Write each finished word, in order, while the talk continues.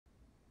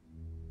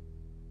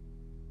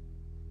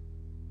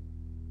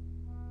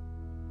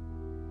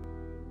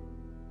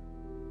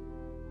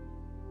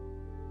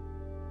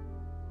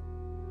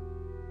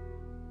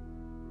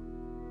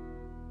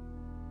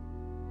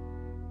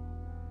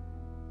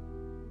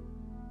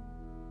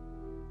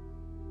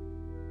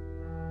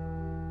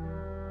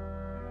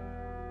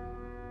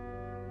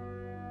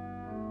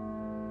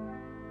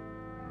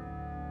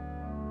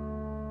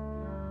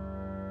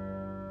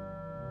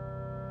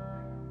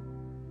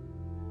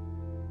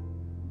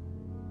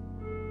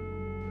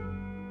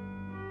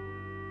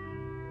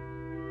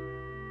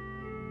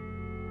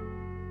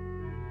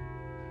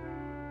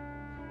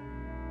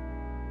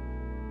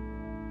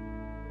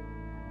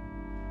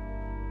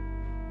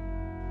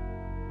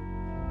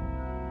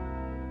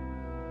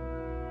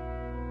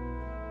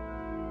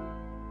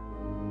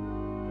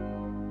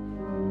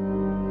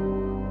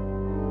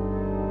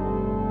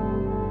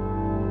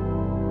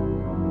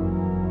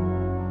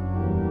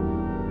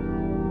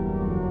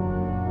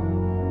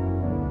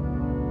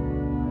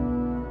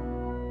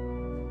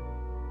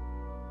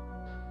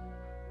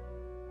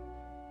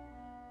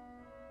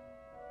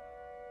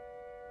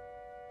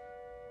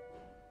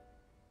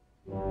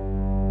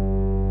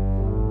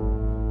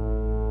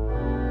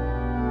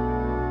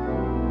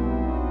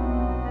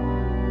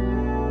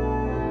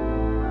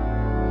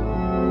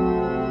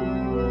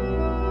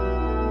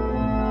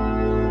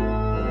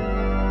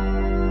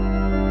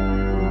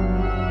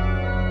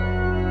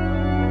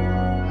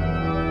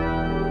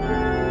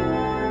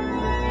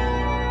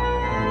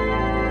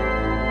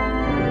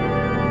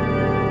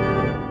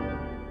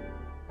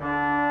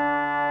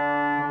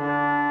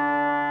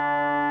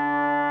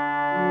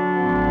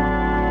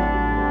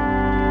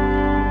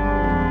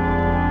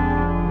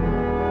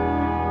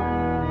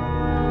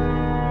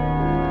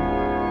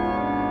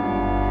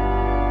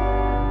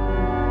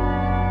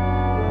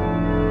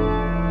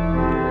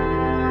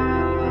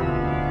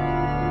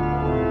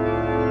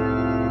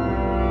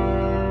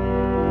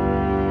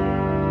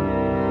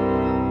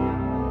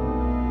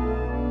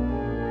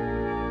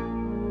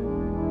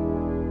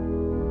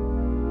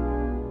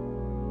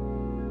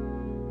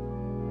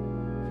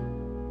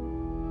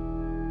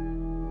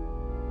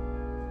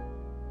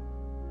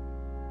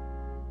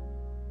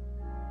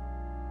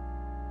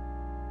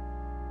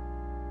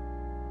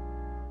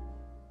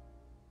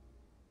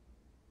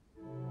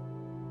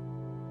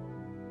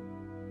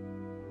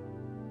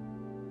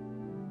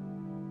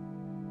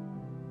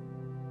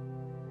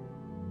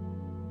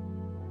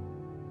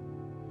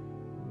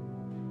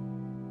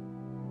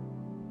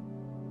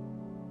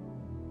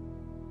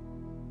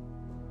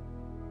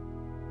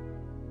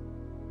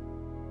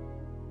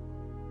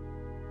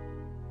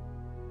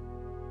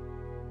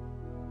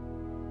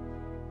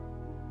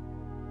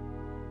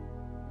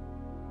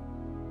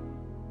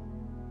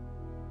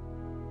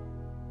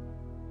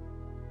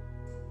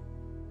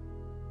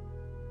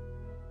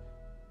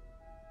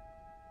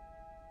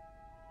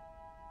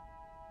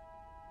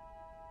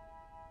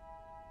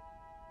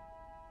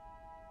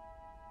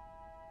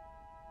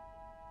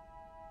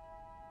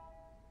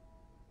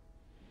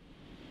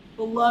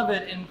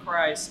beloved in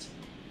Christ,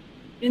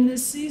 in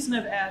this season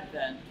of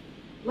Advent,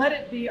 let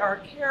it be our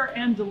care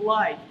and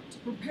delight to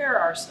prepare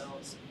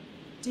ourselves,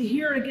 to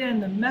hear again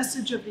the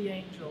message of the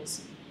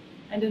angels,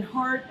 and in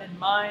heart and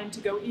mind to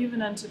go even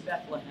unto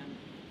Bethlehem,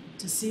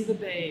 to see the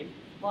babe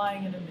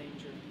lying in a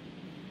manger.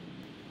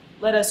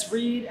 Let us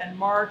read and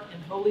mark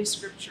in Holy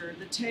Scripture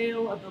the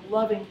tale of the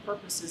loving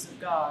purposes of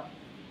God,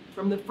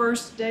 from the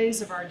first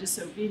days of our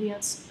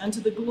disobedience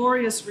unto the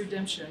glorious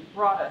redemption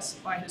brought us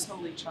by his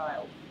holy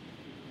child.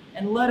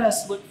 And let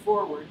us look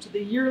forward to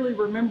the yearly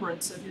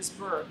remembrance of his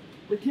birth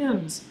with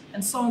hymns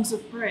and songs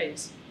of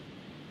praise.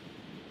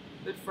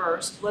 But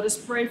first, let us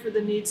pray for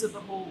the needs of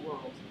the whole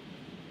world,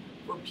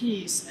 for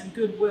peace and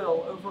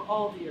goodwill over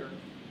all the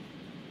earth,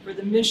 for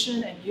the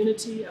mission and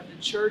unity of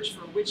the church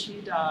for which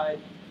he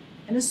died,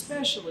 and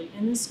especially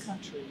in this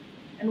country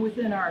and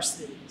within our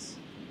cities.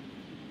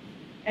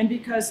 And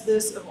because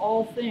this of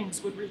all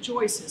things would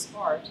rejoice his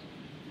heart,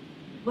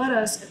 let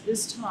us at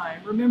this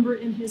time remember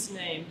in his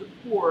name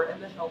the poor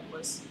and the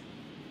helpless,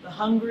 the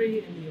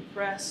hungry and the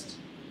oppressed,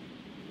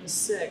 the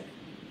sick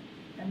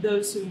and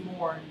those who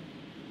mourn,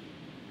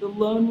 the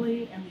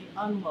lonely and the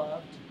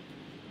unloved,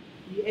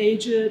 the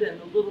aged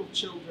and the little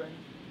children,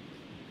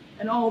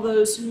 and all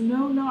those who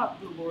know not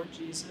the Lord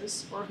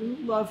Jesus, or who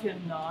love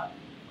him not,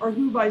 or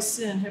who by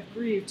sin have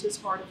grieved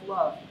his heart of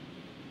love.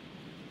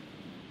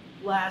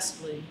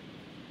 Lastly,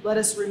 let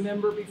us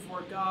remember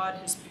before God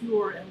his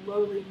pure and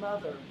lowly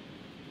mother,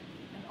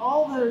 and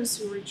all those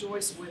who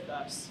rejoice with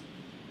us,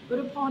 but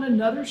upon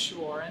another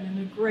shore and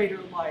in a greater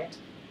light,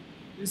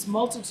 whose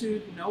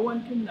multitude no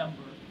one can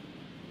number,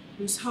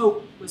 whose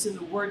hope was in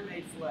the Word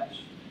made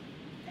flesh,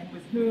 and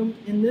with whom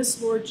in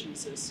this Lord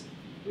Jesus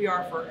we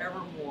are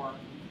forevermore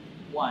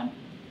one.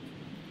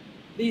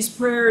 These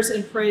prayers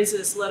and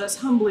praises let us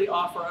humbly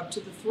offer up to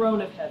the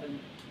throne of heaven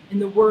in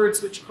the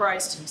words which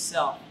Christ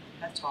himself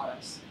hath taught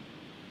us.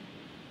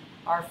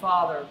 Our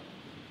Father,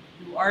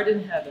 who art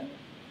in heaven,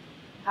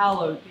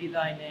 hallowed be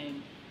thy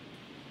name.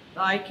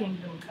 Thy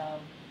kingdom come,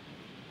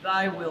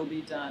 thy will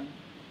be done,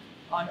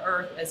 on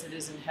earth as it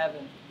is in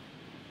heaven.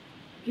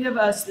 Give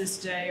us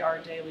this day our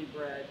daily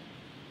bread,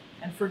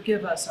 and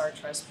forgive us our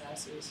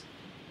trespasses,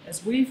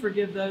 as we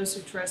forgive those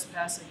who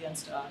trespass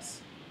against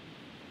us.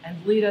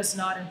 And lead us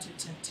not into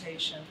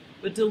temptation,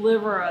 but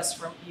deliver us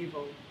from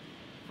evil.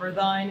 For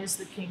thine is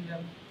the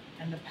kingdom,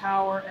 and the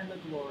power, and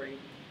the glory,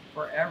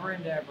 forever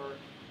and ever.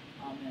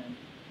 Amen.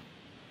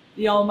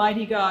 The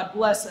Almighty God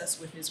bless us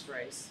with his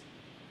grace.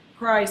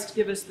 Christ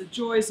give us the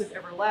joys of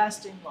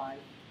everlasting life,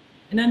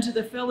 and unto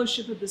the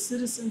fellowship of the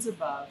citizens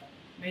above,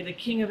 may the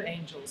King of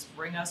angels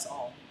bring us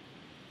all.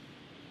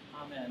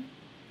 Amen.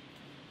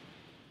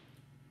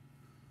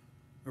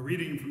 A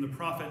reading from the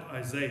prophet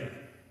Isaiah.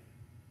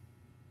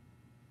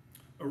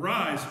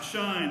 Arise,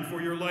 shine,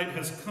 for your light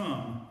has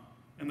come,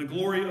 and the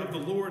glory of the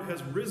Lord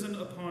has risen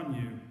upon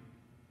you.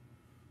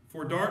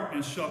 For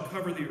darkness shall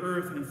cover the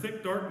earth, and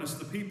thick darkness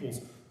the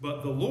peoples,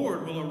 but the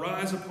Lord will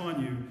arise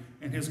upon you,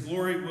 and his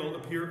glory will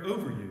appear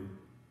over you.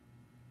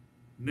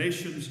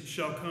 Nations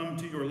shall come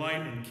to your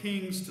light, and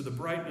kings to the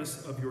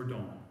brightness of your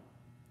dawn.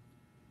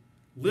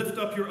 Lift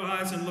up your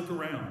eyes and look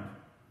around.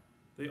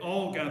 They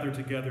all gather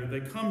together. They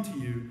come to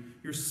you.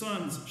 Your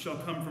sons shall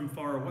come from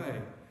far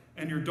away,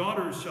 and your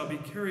daughters shall be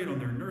carried on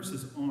their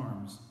nurses'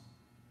 arms.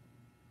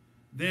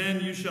 Then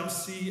you shall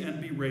see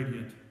and be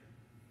radiant.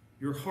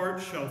 Your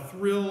heart shall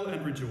thrill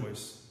and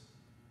rejoice,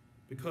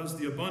 because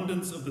the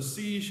abundance of the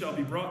sea shall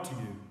be brought to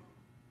you.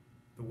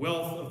 The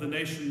wealth of the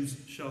nations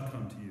shall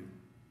come to you.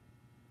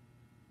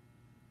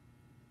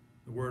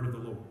 The word of the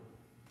Lord.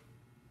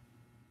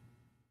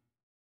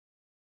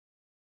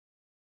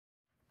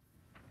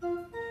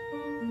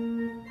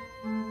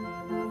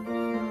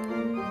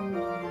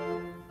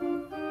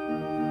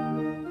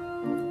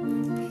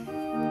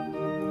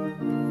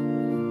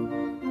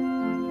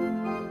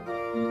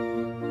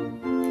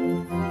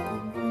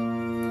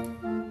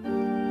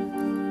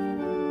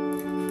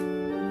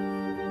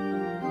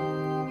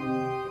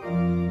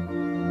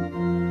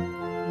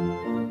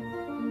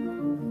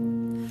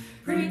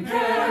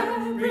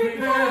 Prepare,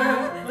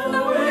 prepare, the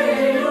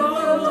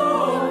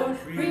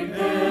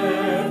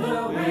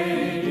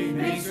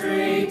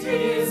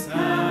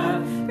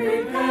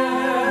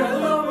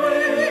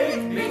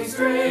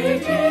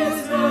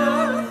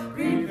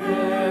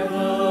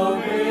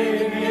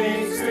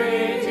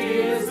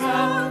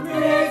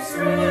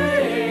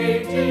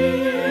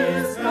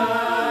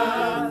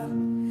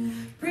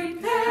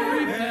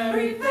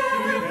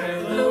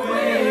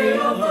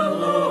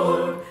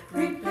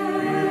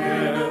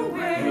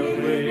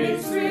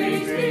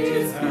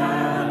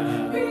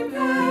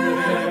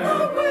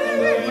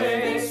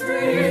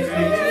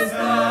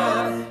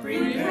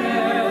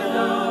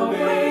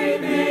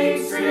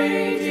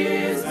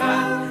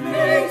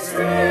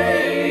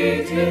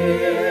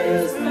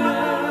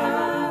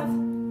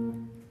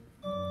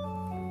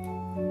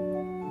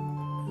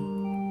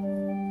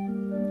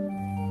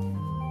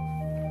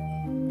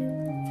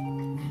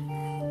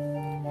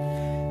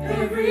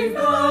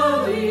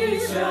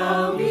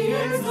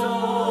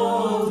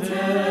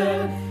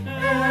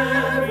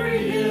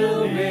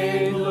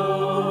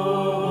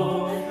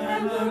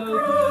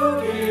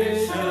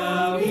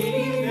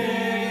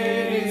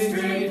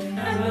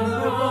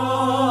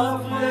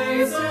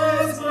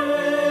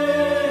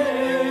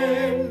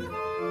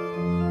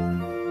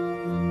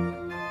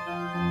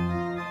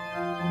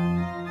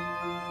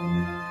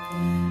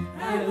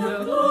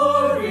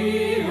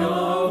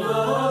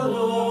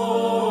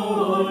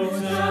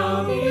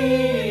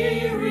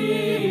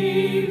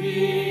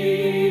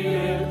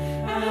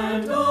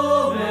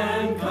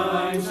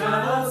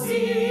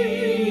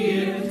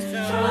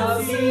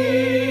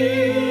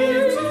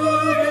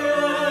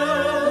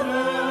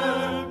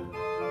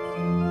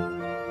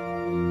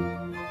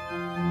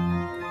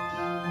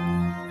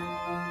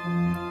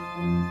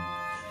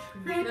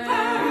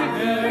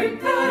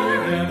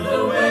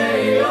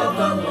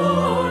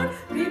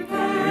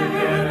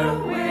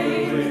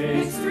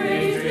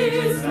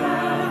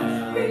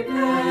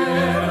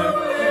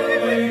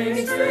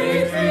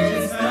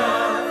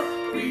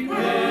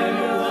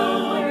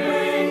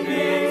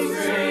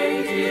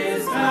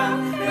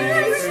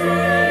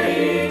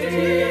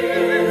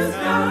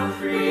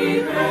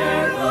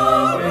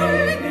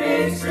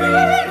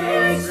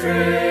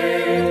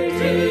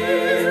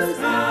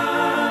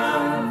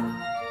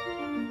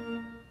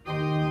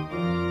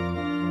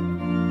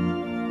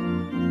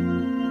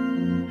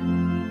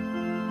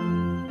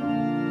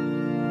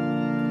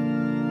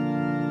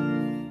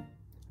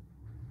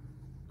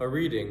A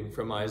reading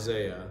from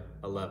Isaiah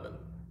 11.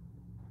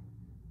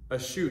 A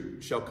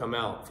shoot shall come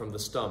out from the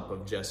stump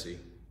of Jesse,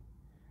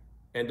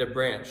 and a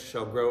branch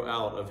shall grow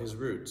out of his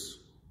roots.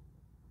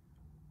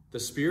 The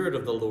Spirit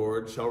of the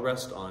Lord shall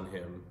rest on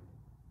him,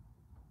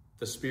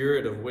 the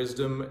Spirit of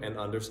wisdom and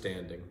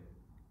understanding,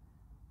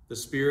 the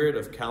Spirit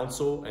of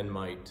counsel and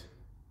might,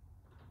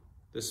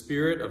 the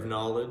Spirit of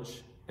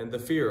knowledge and the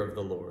fear of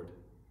the Lord.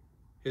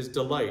 His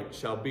delight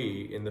shall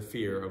be in the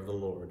fear of the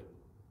Lord.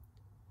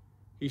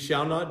 He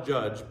shall not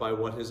judge by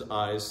what his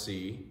eyes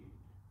see,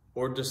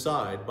 or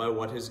decide by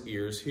what his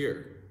ears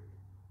hear,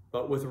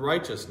 but with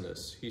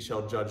righteousness he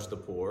shall judge the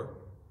poor,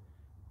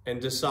 and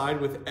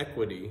decide with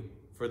equity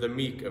for the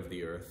meek of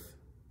the earth.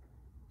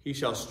 He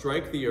shall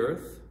strike the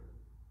earth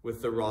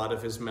with the rod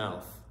of his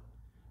mouth,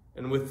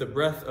 and with the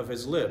breath of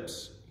his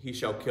lips he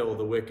shall kill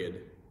the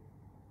wicked.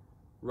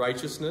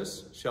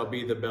 Righteousness shall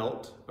be the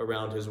belt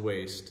around his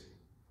waist,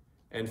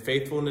 and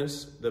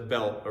faithfulness the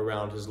belt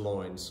around his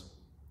loins.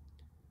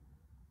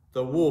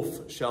 The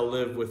wolf shall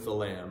live with the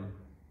lamb,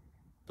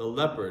 the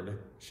leopard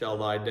shall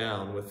lie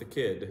down with the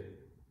kid,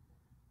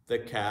 the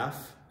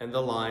calf and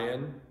the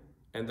lion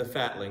and the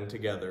fatling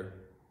together,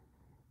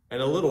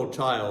 and a little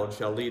child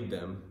shall lead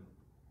them.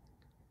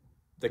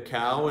 The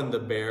cow and the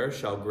bear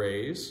shall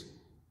graze,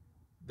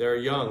 their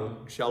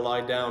young shall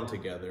lie down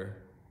together,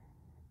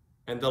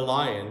 and the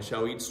lion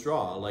shall eat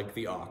straw like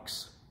the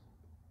ox.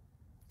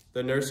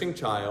 The nursing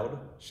child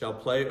shall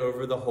play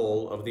over the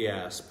hole of the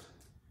asp,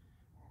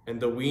 and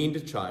the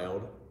weaned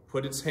child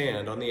put its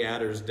hand on the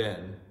adder's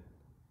den.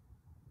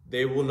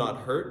 They will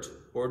not hurt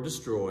or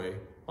destroy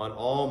on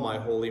all my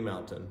holy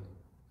mountain.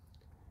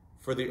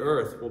 For the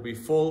earth will be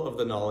full of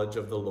the knowledge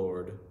of the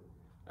Lord,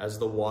 as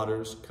the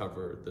waters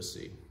cover the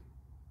sea.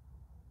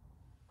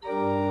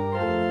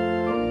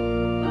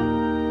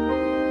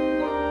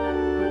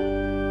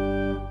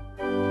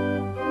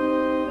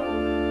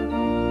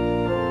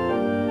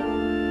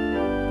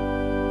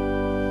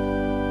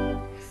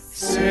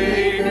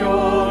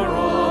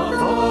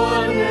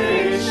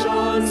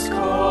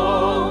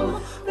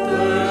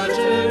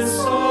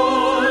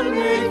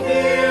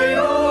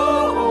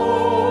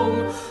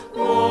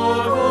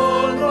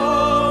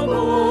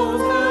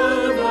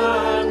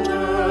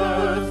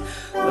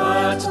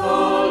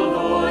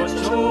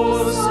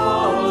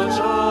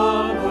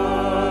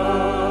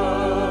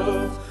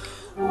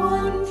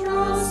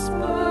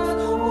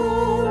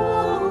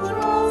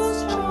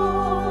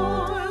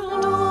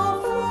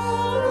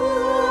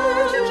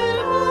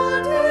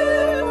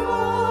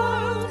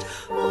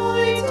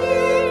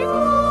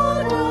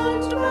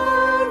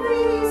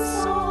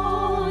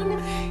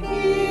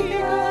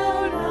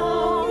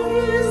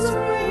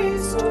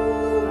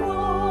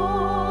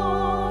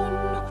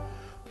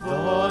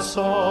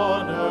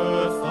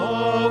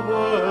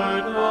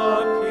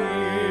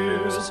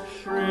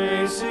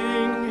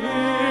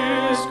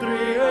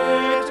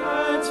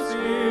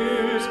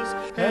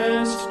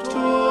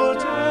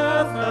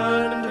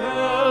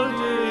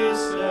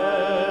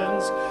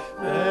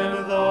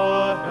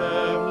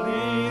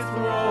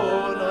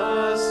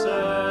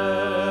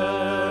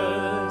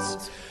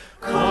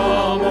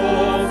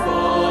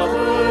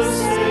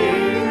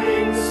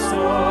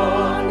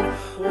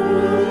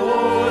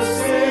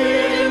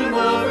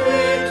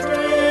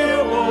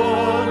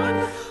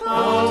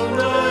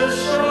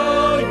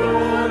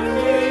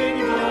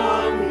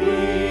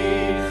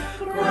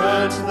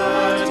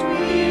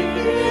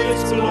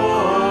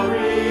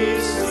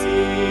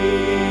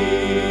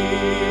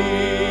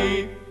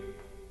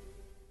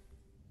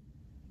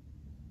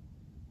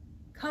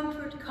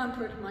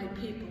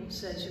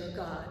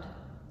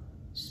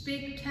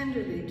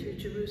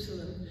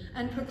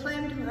 And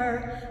proclaim to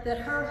her that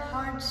her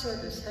hard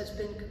service has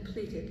been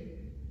completed,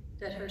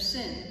 that her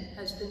sin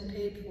has been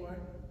paid for,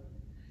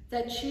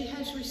 that she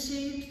has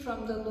received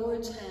from the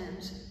Lord's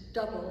hands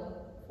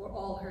double for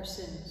all her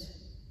sins.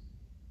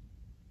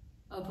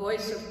 A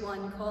voice of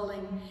one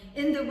calling,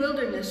 "In the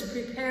wilderness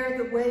prepare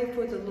the way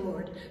for the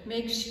Lord,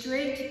 make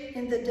straight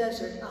in the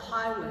desert a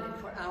highway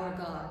for our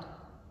God.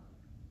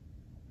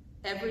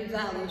 Every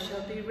valley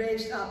shall be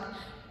raised up,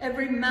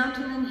 every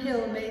mountain and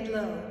hill made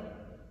low.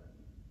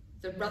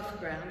 The rough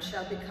ground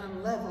shall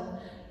become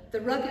level, the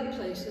rugged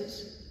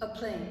places a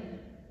plain.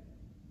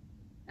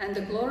 And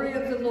the glory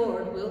of the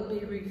Lord will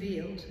be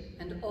revealed,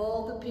 and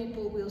all the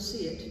people will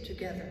see it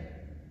together.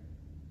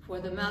 For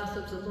the mouth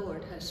of the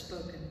Lord has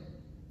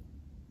spoken."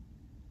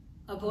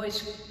 A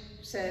voice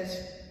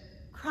says,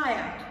 "Cry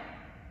out."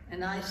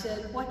 And I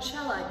said, "What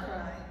shall I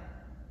cry?"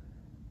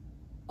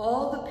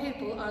 All the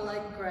people are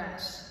like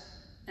grass,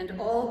 and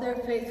all their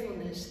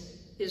faithfulness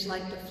is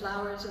like the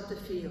flowers of the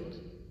field.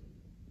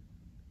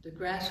 The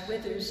grass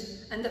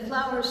withers and the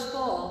flowers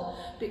fall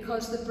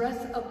because the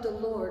breath of the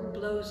Lord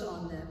blows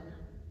on them.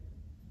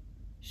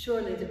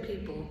 Surely the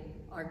people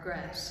are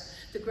grass.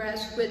 The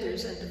grass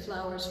withers and the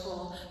flowers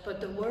fall, but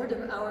the word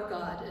of our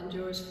God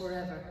endures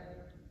forever.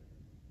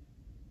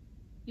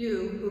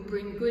 You who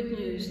bring good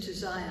news to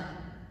Zion,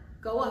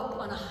 go up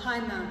on a high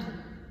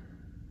mountain.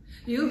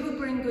 You who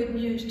bring good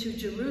news to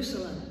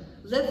Jerusalem,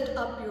 Lift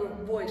up your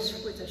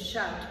voice with a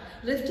shout.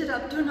 Lift it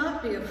up, do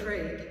not be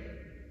afraid.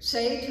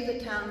 Say to the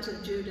towns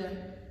of Judah,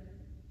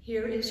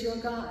 here is your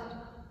God.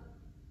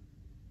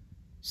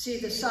 See,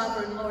 the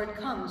sovereign Lord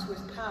comes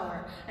with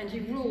power, and he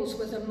rules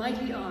with a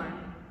mighty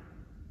arm.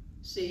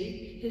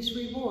 See, his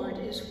reward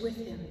is with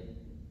him,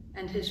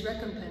 and his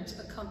recompense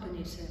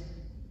accompanies him.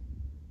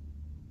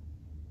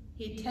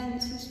 He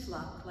tends his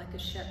flock like a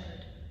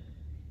shepherd.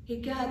 He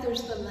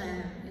gathers the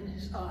lamb in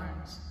his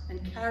arms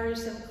and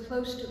carries them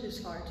close to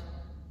his heart.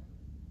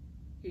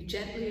 He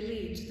gently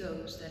leads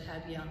those that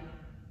have young.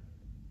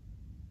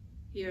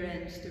 Here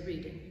ends the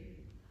reading.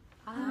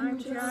 I'm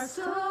just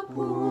a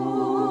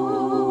poor,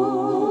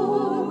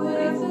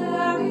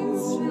 wayfaring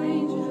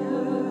stranger.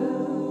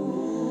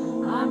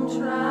 I'm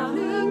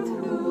traveling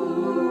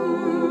through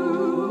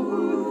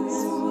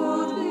this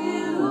world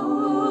below.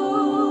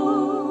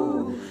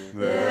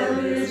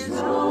 There is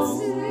no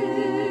sickness,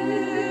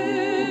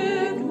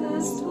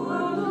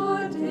 toil,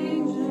 or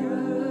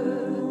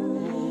danger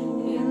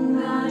in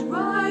that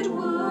wide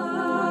world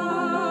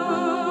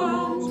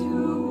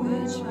to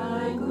which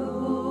I go.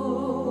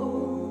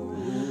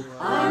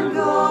 I'm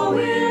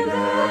going there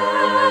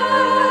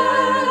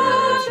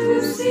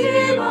to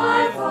see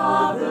my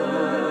Father.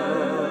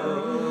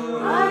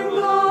 I'm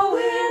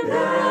going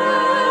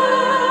there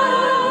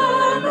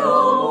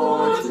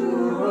no more to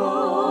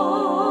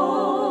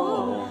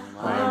roam.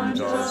 I'm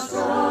just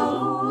going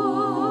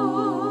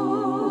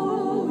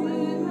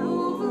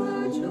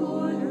over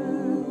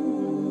Jordan.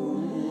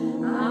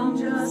 I'm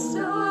just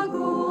going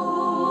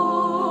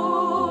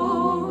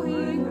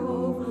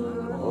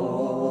over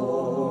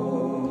home.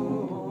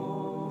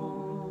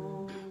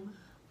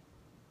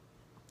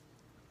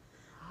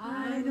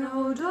 I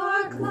know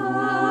dark clouds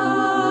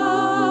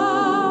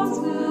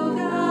will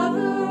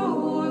gather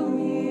o'er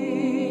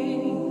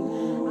me.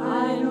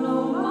 I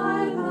know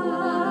my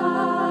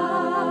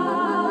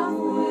path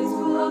is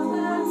rough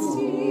and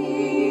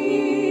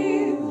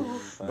steep,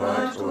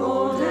 but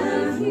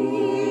golden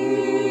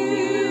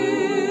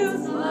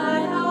fields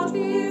lie out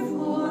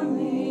before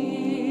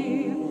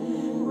me,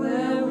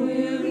 where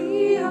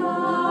weary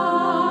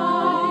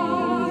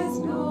eyes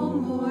no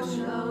more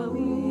shall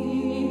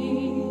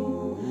weep.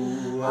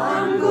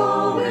 I'm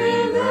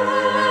going there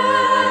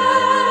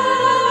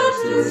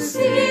to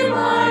see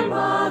my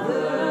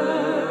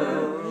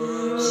mother.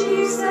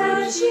 She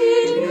said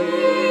she'd meet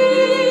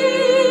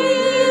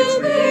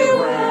me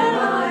when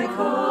I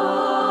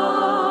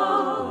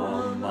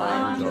come.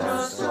 I'm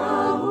just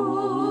going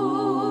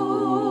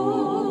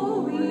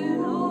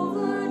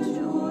over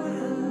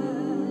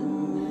Jordan.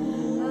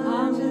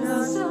 I'm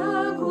just going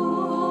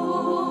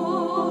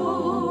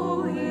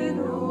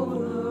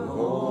over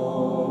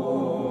home.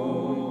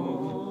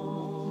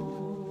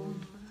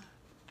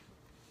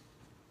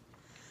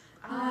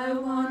 I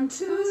want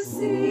to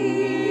sing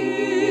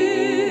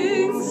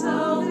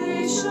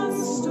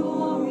salvation's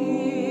story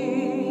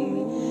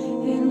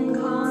in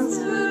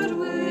concert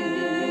with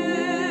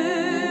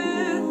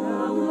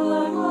the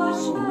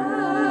blood-washed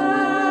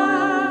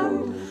Lamb.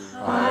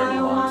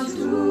 I want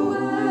to wear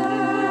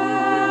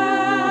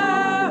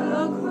a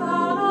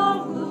crown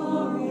of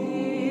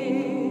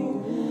glory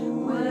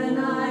when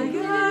I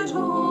get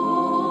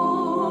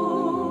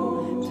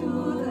home to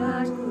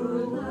that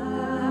good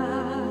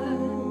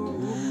land.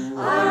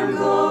 I'm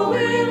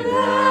going there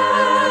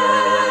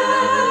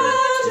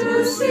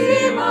to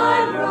see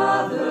my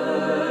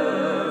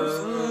brothers.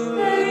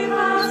 They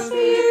pass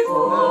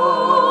before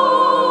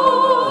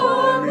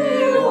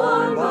me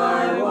one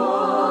by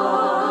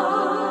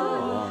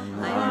one.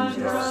 I'm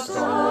just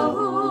going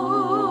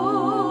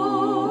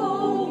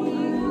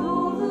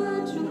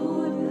over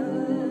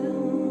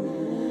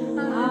Jordan.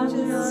 I'm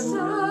just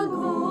going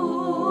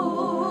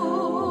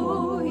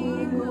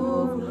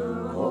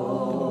over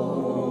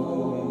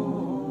home.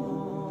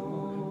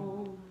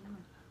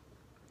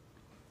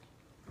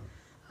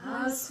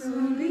 I'll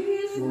soon be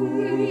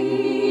free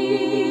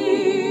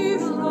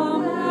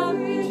from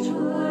every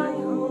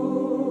trial.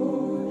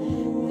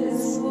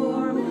 This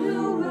form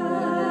will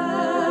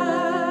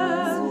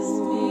rest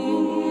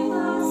beneath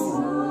the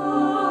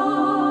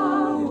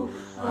sun.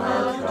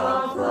 I'll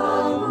drop the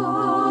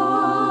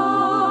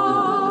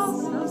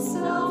cross of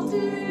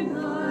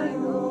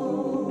self-denial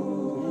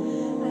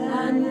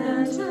and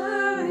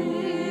enter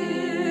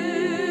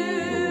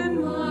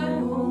in my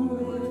home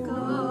with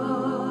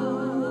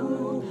God.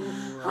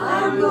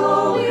 I'm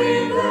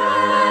going there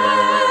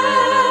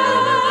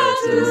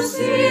to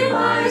see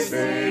my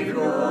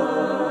Saviour,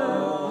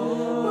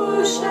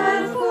 who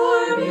shed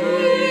for me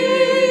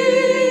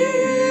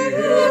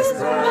his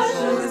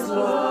precious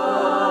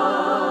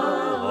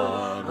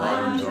blood.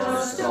 I'm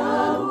just going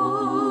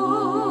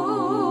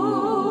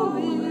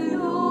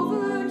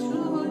over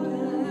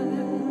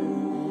Jordan.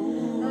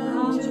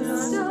 I'm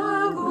just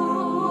going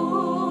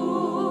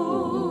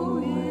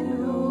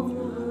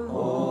over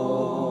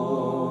home.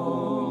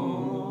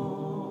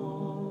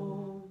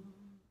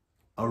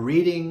 A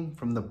reading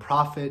from the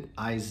prophet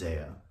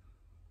Isaiah.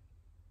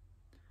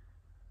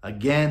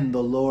 Again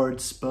the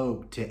Lord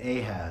spoke to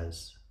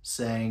Ahaz,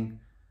 saying,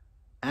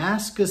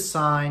 Ask a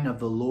sign of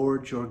the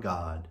Lord your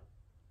God.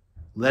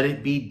 Let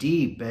it be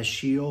deep as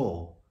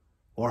Sheol,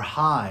 or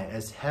high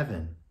as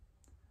heaven.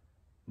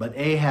 But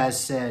Ahaz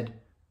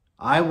said,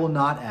 I will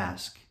not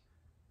ask,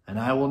 and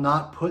I will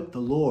not put the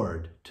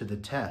Lord to the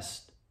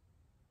test.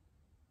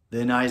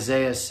 Then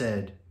Isaiah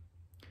said,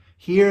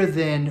 Hear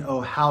then,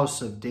 O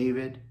house of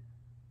David.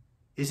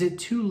 Is it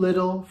too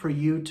little for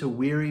you to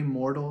weary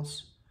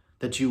mortals,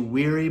 that you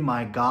weary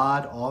my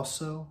God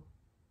also?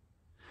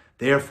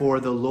 Therefore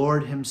the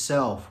Lord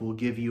himself will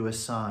give you a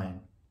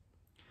sign.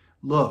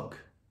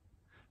 Look,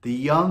 the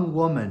young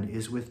woman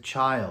is with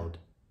child,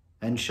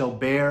 and shall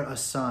bear a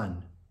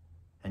son,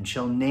 and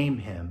shall name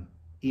him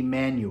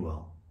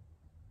Emmanuel.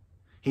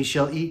 He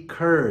shall eat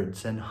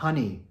curds and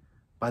honey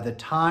by the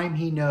time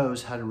he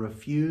knows how to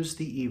refuse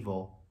the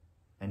evil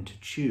and to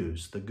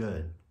choose the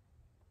good.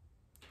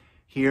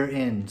 Here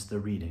ends the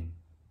reading.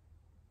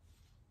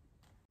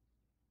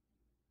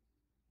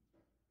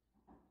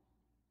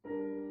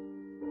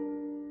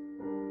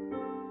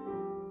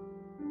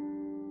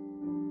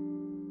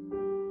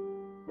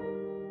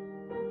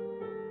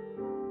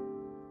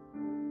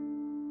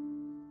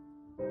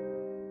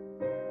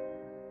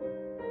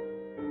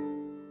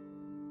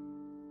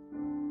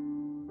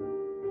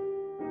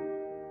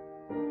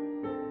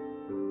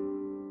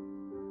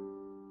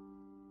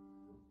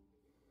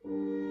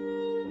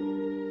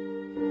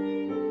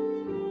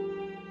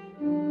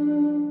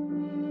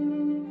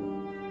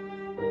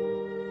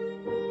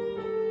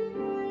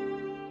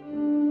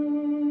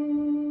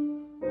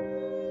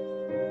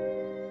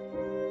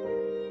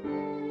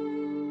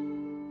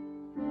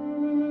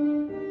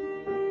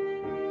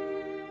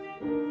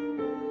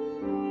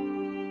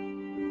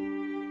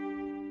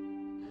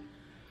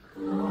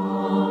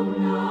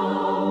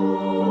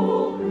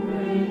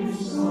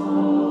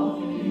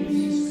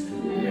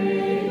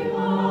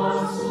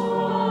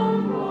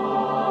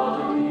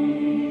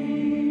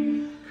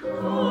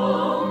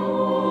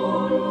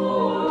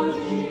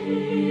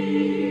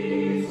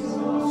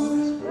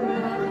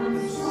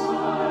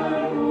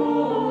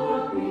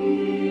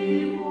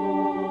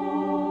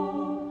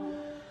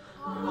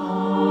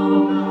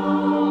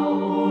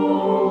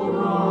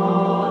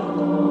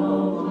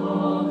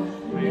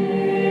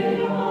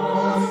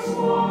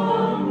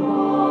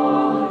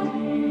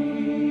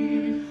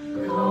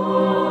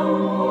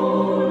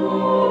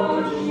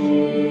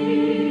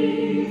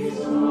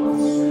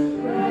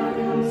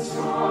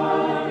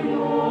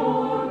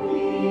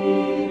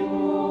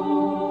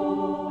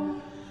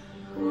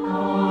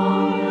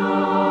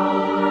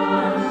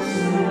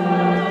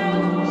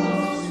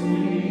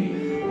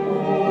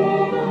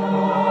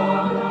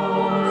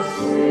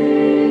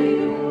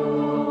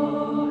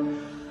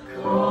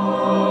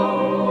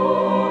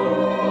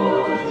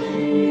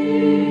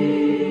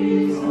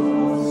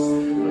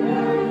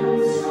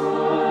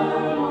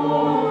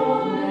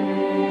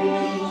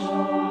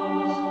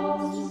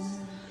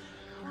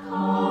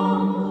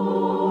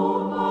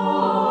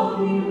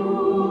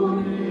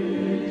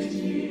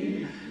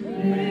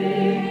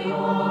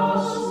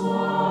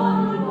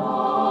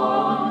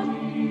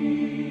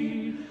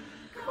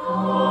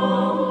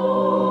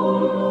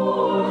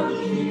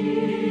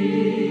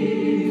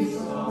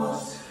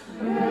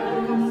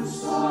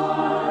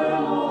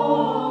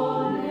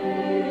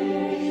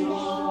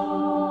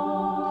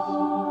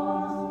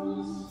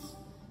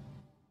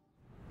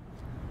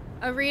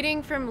 A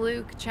reading from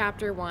Luke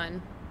chapter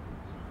 1.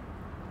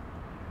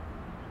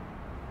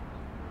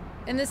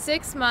 In the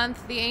 6th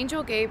month, the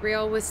angel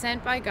Gabriel was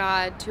sent by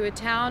God to a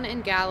town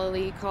in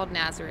Galilee called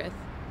Nazareth,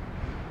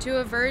 to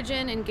a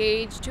virgin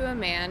engaged to a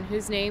man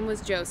whose name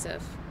was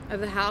Joseph, of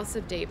the house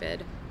of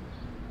David.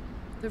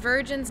 The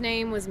virgin's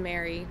name was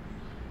Mary.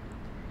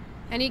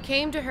 And he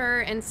came to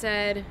her and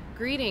said,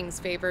 Greetings,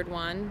 favored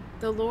one,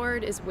 the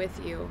Lord is with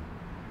you.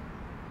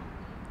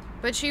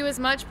 But she was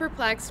much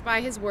perplexed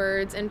by his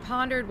words and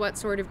pondered what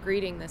sort of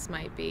greeting this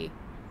might be.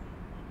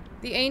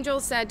 The angel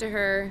said to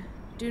her,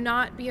 Do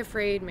not be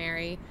afraid,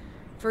 Mary,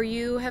 for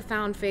you have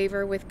found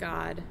favor with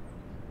God.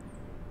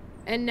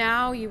 And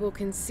now you will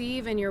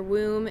conceive in your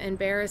womb and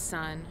bear a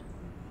son,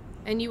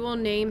 and you will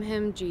name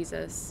him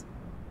Jesus.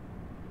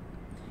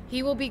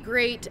 He will be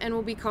great and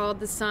will be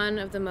called the Son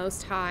of the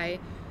Most High,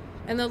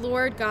 and the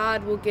Lord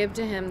God will give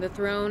to him the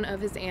throne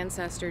of his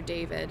ancestor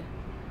David.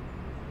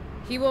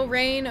 He will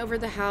reign over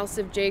the house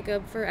of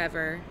Jacob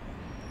forever,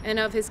 and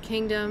of his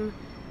kingdom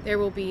there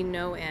will be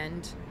no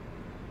end.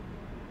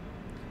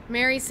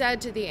 Mary said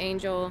to the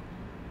angel,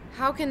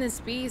 How can this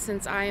be,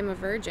 since I am a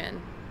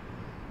virgin?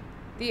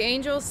 The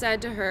angel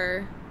said to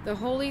her, The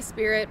Holy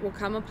Spirit will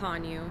come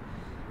upon you,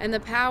 and the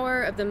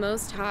power of the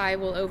Most High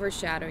will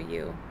overshadow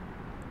you.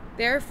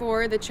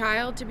 Therefore, the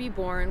child to be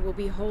born will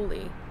be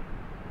holy.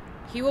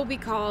 He will be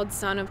called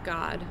Son of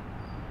God.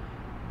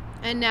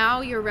 And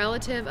now your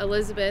relative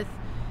Elizabeth,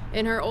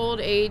 in her old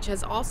age,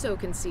 has also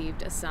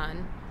conceived a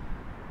son.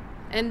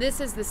 And this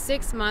is the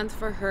 6th month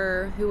for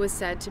her who was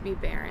said to be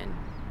barren.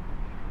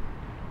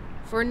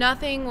 For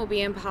nothing will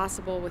be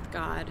impossible with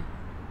God.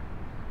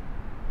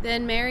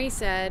 Then Mary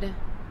said,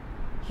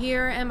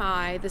 Here am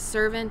I, the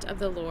servant of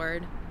the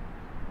Lord.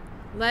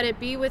 Let it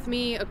be with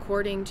me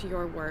according to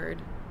your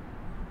word."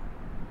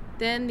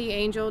 Then the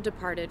angel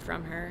departed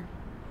from her.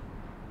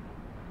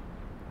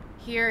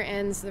 Here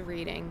ends the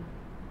reading.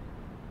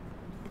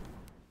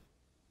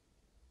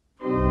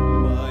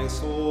 My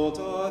soul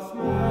doth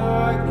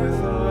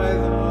magnify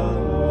the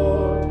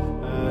Lord,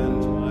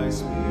 and my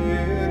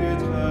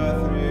spirit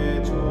hath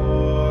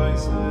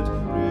rejoiced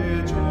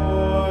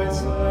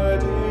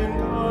in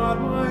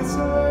God my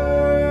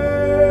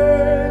Saviour.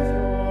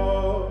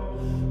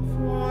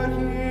 For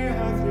he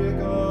hath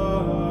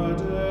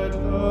regarded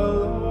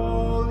the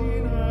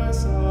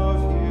lowliness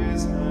of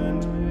his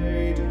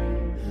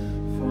handmaiden.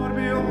 For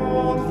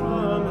behold,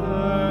 from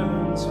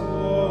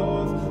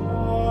henceforth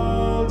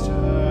all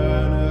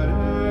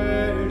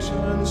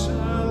generations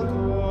shall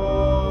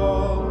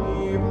call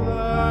me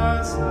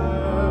blessed.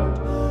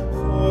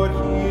 For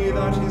he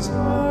that is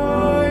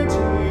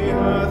mighty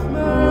hath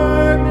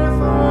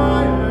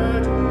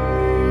magnified me,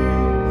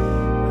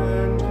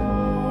 and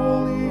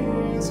holy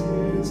is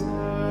his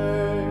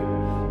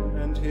name,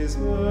 and his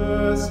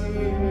mercy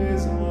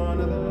is on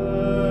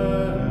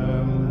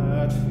them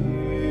that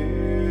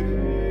fear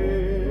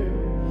him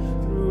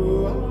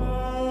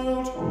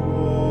throughout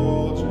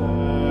all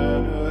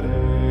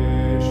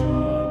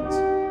generations.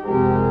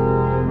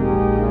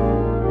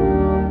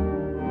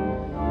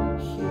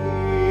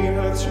 He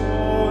hath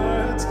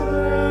shown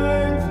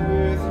strength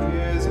with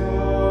his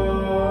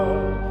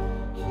arm.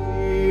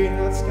 He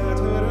hath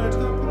scattered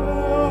the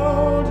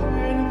proud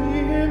in the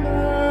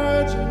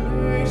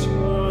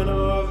imagination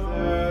of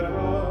their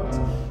hearts.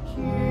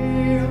 He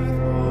hath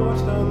brought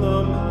down the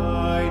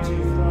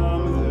mighty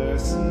from their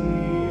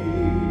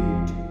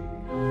seat,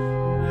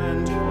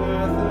 and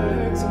hath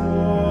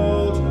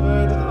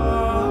exalted the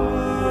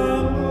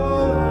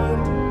humble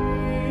and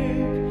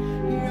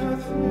meek. He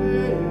hath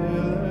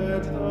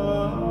filled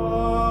the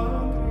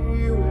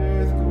hungry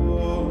with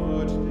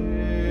good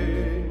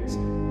things,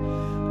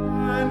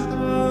 and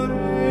the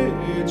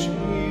rich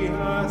he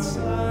hath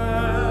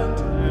sent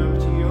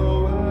empty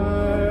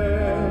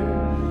away.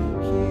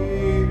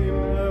 He,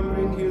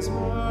 remembering his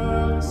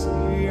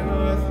mercy,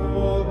 hath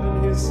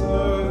holpen his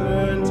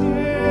servant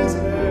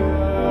Israel,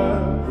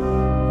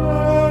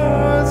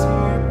 as he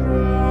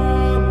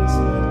promised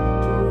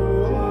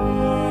to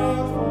our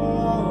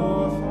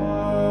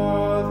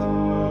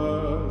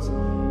forefathers,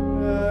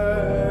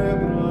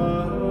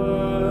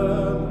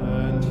 Abraham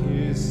and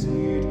his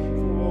seed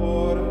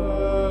forever.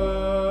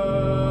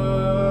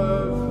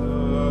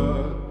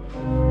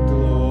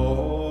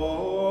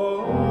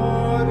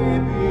 Glory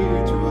be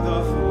to the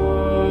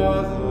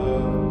Father,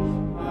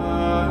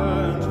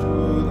 and to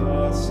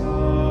the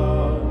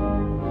Son,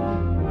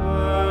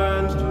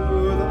 and to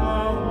the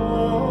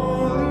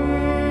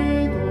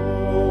Holy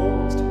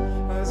Ghost,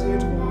 as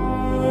it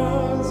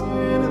was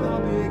in the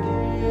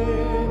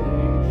beginning,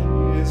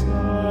 is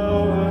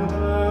now, and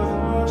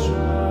ever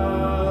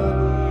shall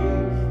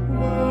be,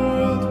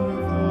 world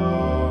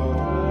without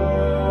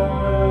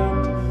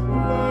end,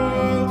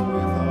 world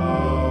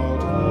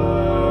without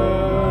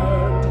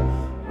end.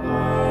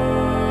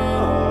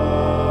 Amen.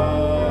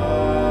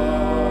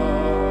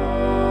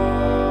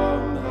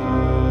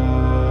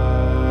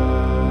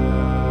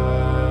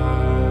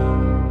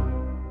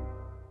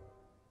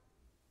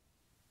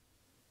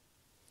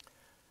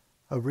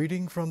 A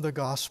reading from the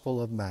Gospel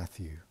of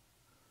Matthew,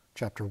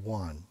 chapter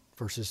 1,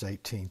 verses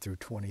 18 through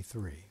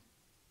 23.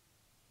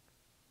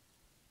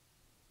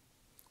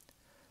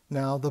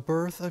 Now the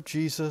birth of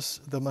Jesus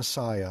the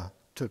Messiah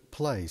took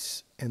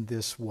place in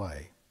this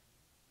way.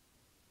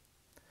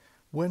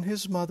 When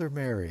his mother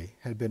Mary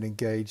had been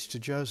engaged to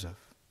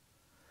Joseph,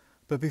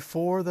 but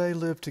before they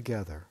lived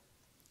together,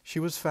 she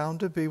was found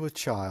to be with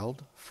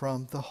child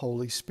from the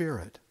Holy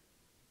Spirit.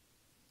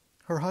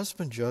 Her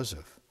husband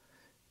Joseph,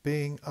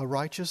 being a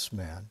righteous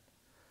man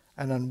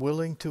and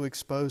unwilling to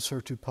expose her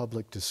to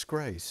public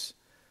disgrace,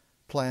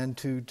 planned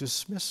to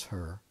dismiss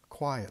her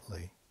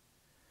quietly.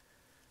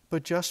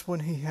 But just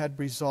when he had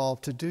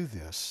resolved to do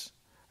this,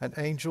 an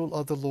angel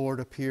of the Lord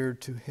appeared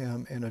to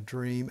him in a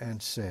dream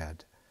and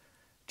said,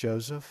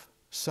 "Joseph,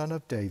 son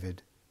of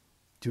David,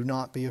 do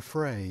not be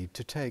afraid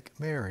to take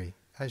Mary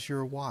as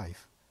your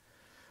wife,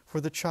 for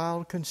the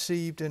child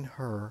conceived in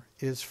her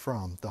is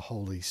from the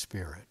Holy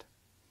Spirit.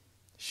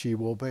 She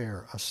will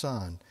bear a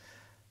son,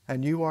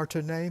 and you are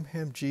to name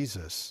him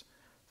Jesus,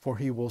 for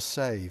he will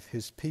save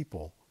his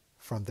people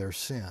from their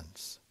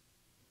sins."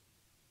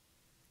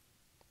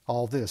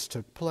 All this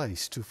took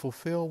place to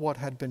fulfill what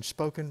had been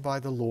spoken by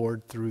the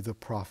Lord through the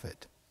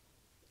prophet.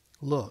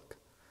 "Look,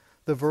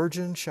 the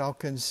virgin shall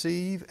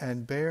conceive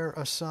and bear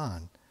a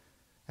son,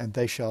 and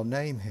they shall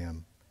name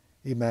him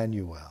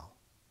Emmanuel,"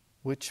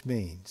 which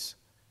means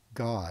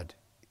God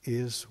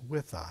is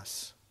with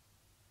us.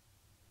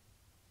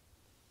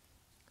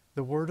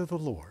 The word of the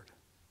Lord.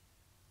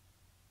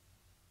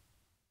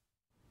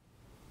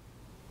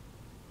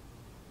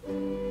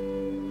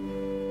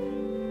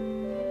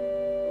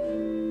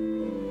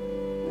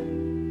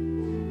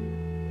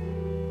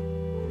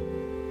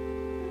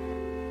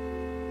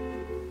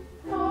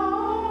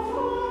 How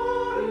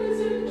far is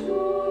it to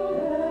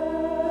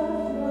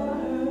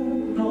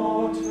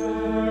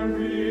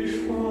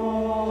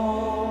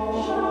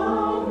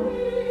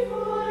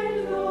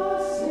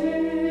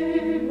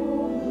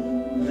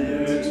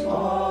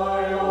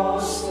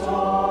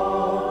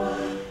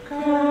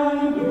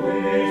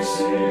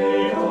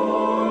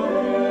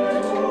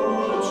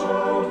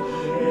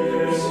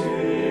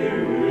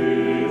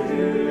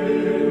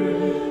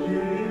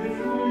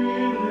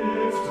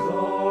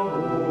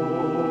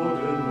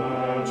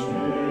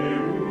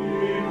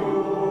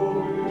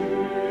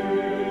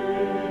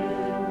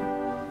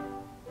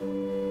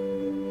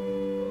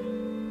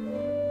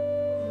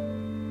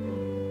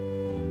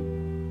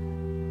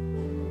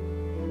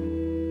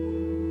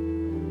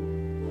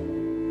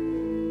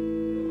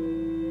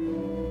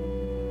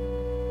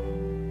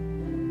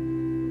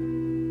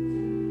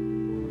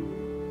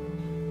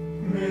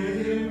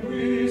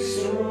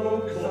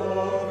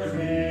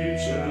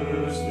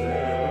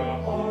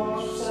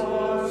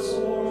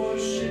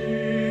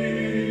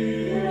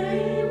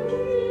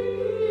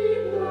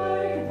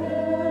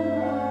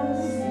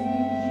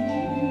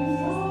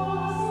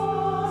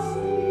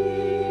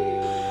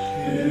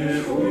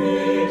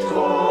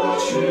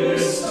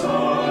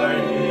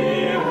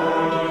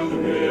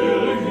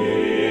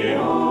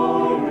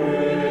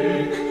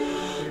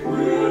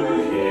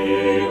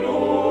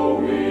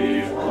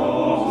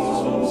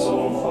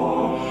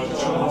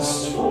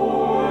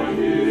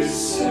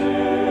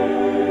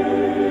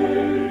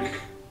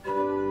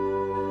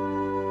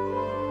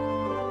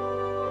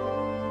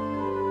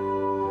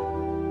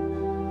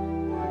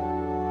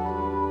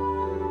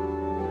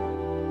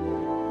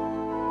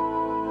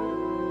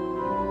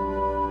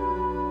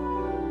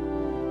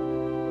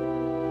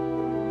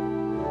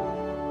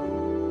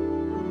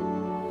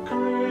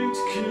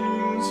Great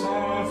kings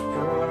have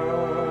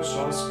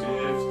precious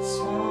gifts,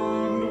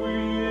 and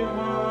we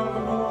have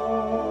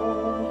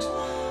naught.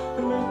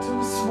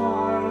 Little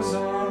smiles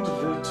and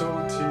little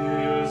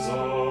tears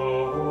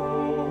are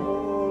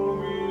all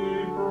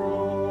we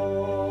brought.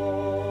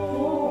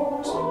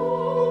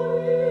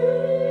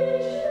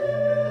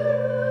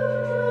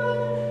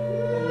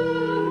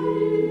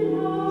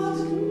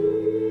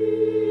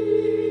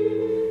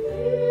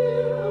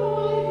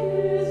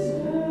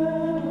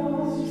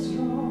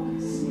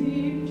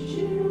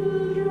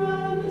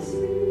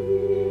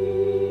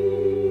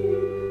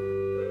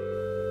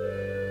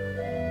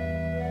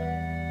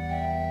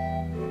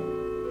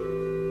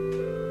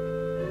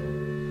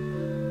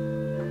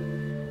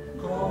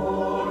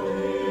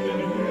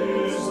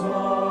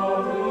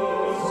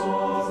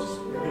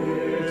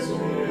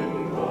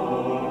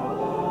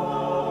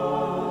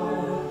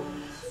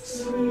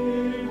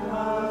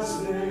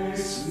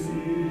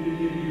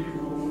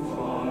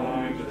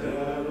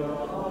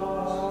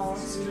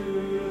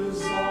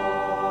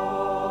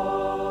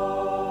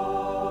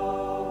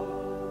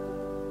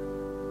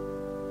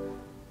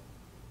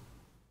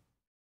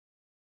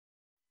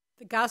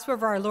 The Gospel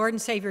of our Lord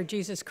and Savior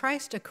Jesus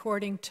Christ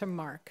according to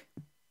Mark.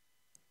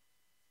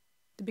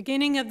 The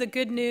beginning of the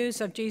good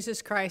news of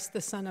Jesus Christ,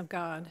 the Son of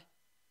God.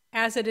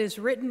 As it is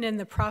written in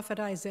the prophet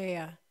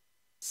Isaiah,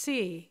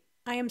 "See,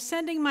 I am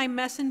sending my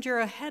messenger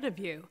ahead of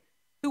you,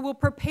 who will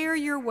prepare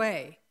your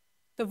way,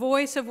 the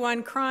voice of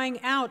one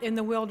crying out in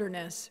the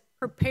wilderness,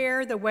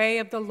 prepare the way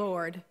of the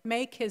Lord,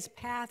 make his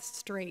path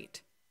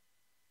straight."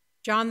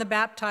 John the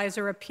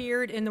Baptizer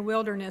appeared in the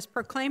wilderness,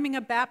 proclaiming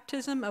a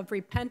baptism of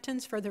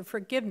repentance for the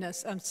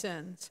forgiveness of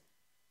sins.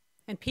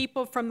 And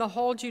people from the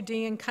whole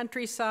Judean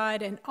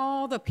countryside and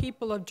all the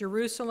people of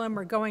Jerusalem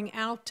were going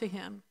out to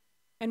him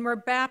and were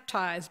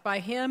baptized by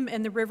him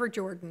in the river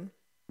Jordan,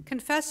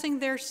 confessing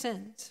their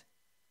sins.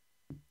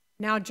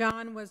 Now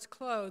John was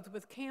clothed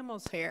with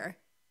camel's hair,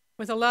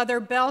 with a leather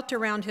belt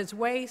around his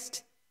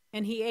waist,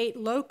 and he ate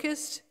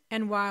locusts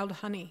and wild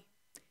honey.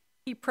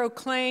 He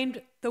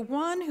proclaimed, "The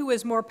one who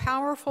is more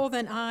powerful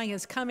than I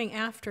is coming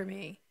after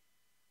me.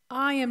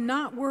 I am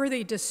not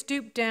worthy to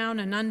stoop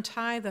down and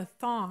untie the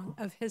thong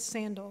of his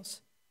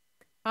sandals.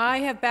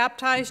 I have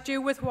baptized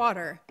you with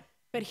water,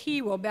 but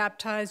he will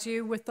baptize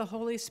you with the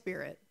Holy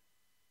Spirit."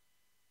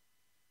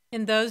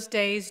 In those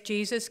days,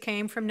 Jesus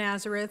came from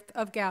Nazareth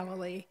of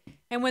Galilee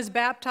and was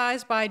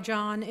baptized by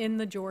John in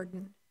the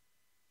Jordan.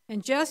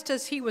 And just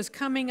as he was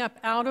coming up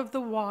out of the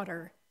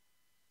water,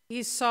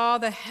 he saw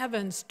the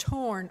heavens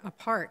torn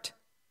apart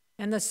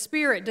and the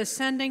Spirit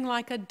descending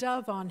like a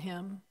dove on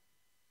him.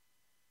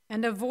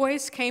 And a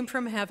voice came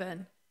from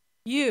heaven,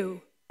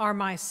 "You are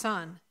my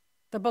Son,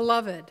 the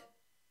Beloved.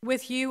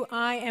 With you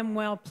I am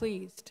well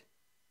pleased."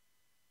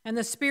 And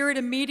the Spirit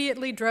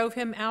immediately drove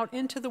him out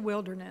into the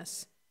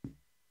wilderness.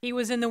 He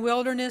was in the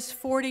wilderness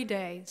 40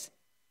 days,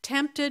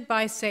 tempted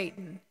by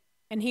Satan,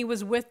 and he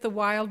was with the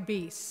wild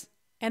beasts,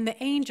 and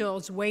the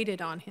angels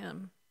waited on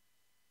him.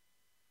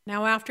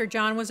 Now after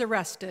John was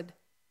arrested,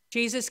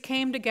 Jesus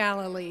came to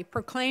Galilee,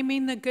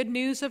 proclaiming the good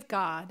news of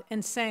God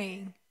and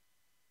saying,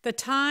 "The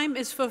time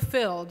is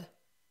fulfilled,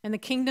 and the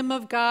kingdom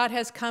of God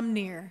has come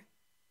near.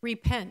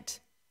 Repent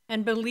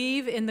and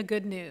believe in the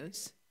good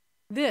news."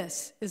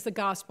 This is the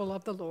gospel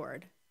of the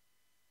Lord.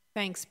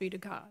 Thanks be to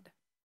God.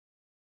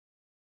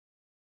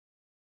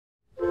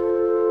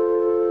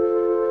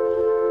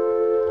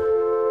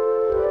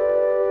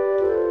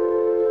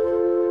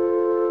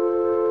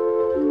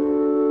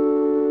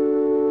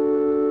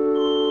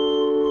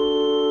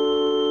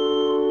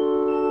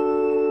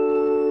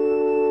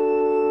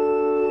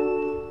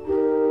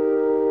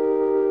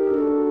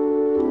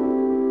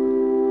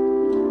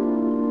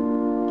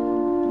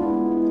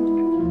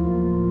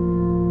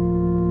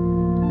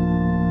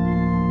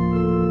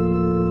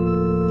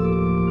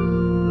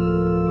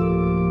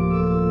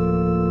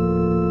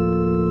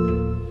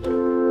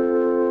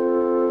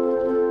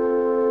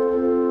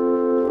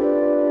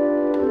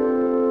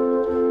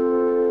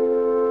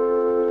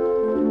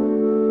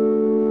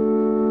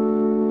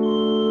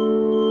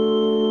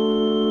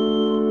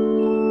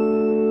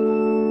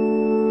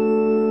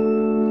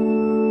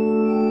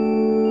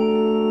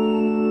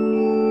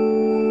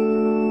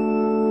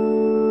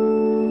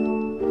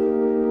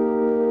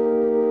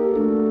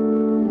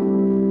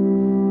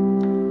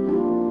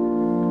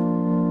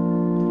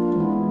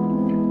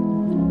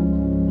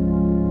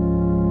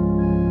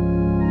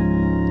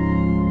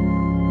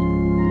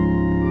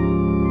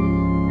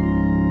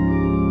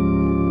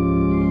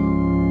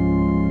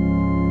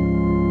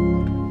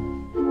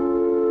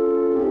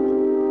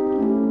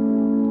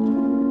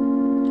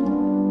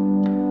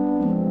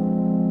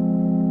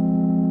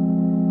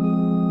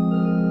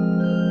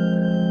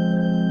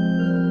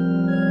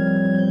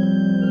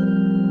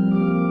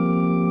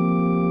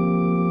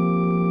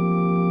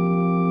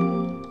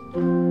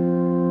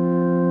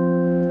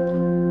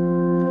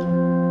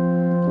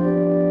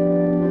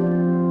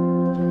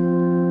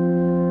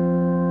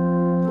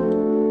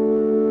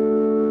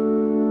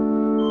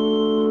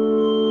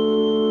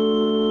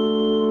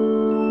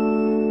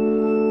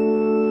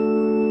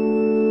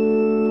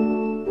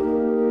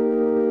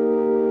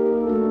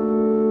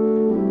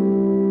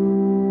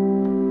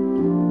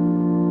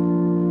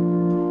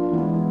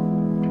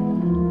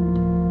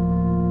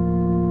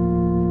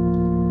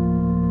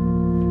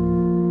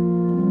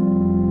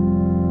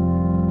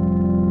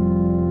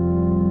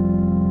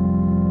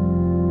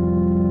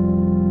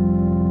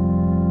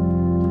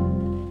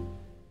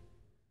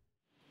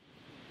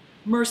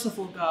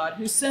 Merciful God,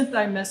 who sent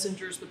thy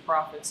messengers, the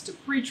prophets, to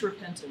preach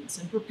repentance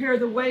and prepare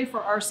the way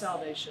for our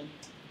salvation,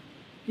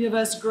 give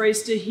us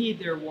grace to heed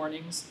their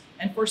warnings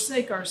and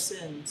forsake our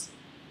sins,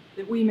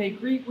 that we may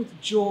greet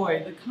with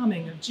joy the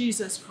coming of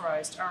Jesus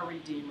Christ, our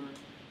Redeemer,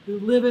 who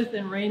liveth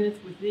and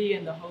reigneth with thee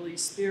in the Holy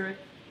Spirit,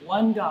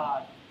 one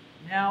God,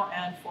 now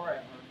and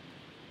forever.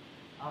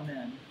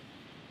 Amen.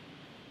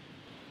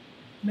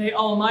 May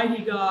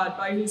Almighty God,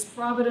 by whose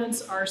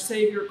providence our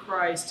Savior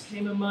Christ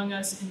came among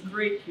us in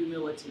great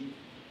humility,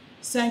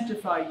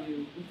 sanctify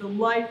you with the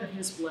light of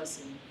his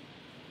blessing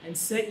and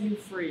set you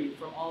free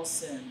from all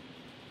sin.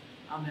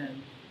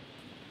 Amen.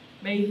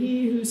 May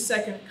he whose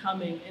second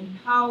coming in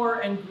power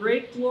and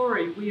great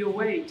glory we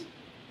await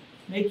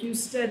make you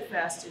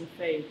steadfast in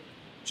faith,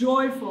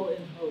 joyful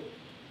in hope,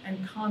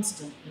 and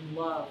constant in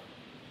love.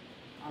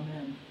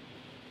 Amen.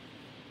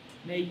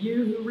 May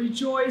you who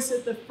rejoice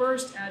at the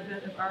first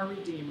advent of our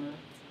Redeemer,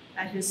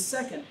 at his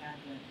second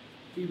advent,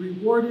 be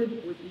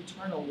rewarded with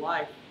eternal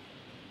life.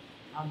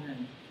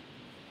 Amen.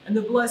 And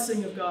the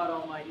blessing of God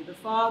Almighty, the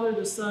Father,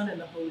 the Son, and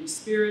the Holy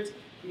Spirit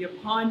be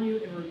upon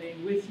you and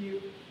remain with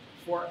you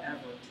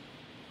forever.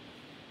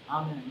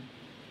 Amen.